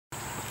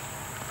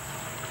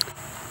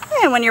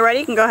And when you're ready,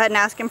 you can go ahead and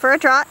ask him for a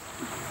trot.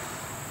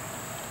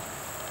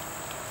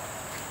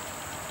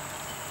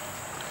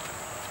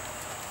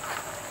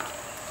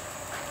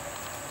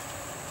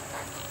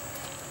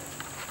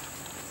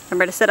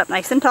 Remember to sit up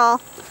nice and tall.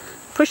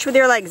 Push with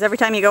your legs every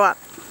time you go up.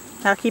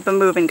 That'll keep him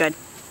moving good.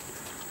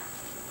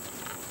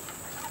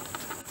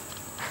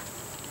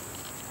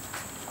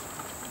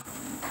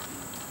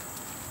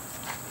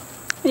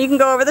 And you can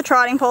go over the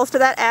trotting poles to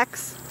that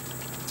X.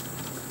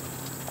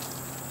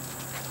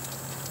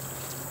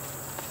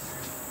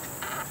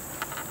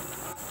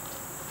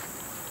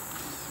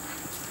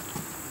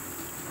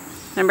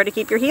 Remember to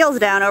keep your heels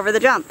down over the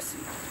jumps.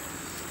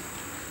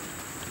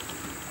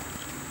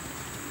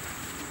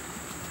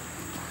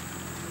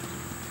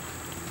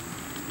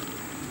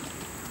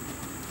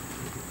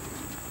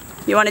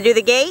 You want to do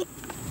the gait?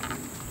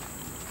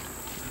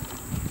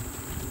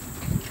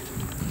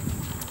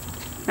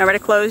 Remember to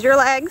close your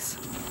legs.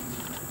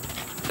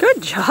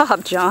 Good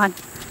job, John.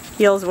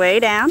 Heels way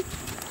down.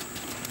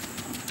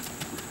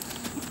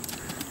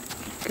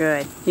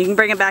 Good. You can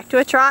bring it back to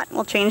a trot.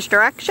 We'll change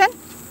direction.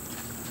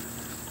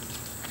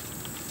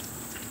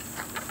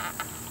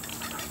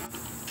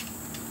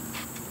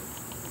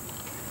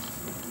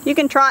 You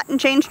can trot and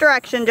change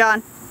direction,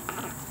 John.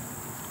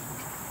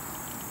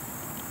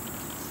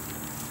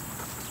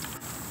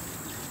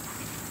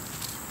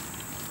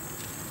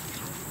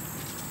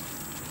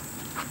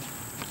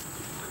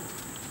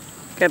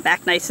 Go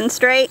back nice and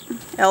straight,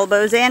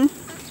 elbows in.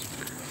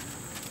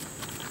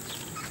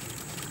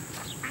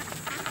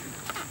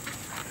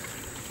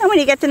 And when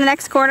you get to the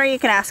next corner, you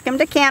can ask him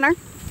to canter.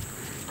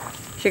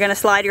 So you're going to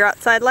slide your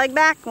outside leg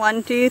back.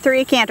 1, 2,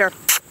 3, canter.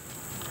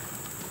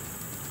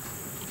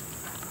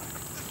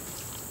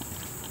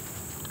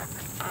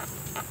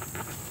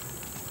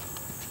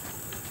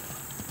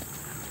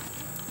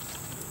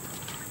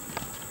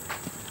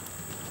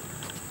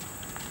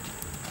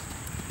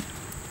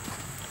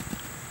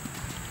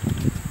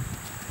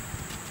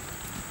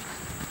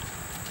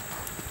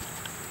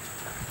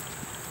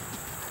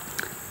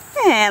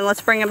 And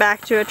let's bring him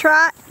back to a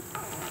trot.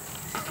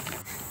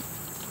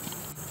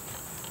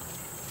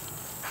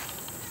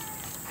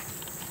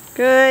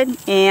 Good,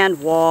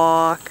 and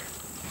walk.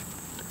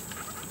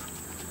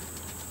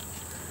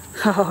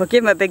 Oh,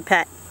 give him a big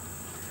pet.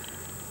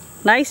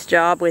 Nice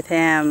job with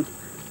him.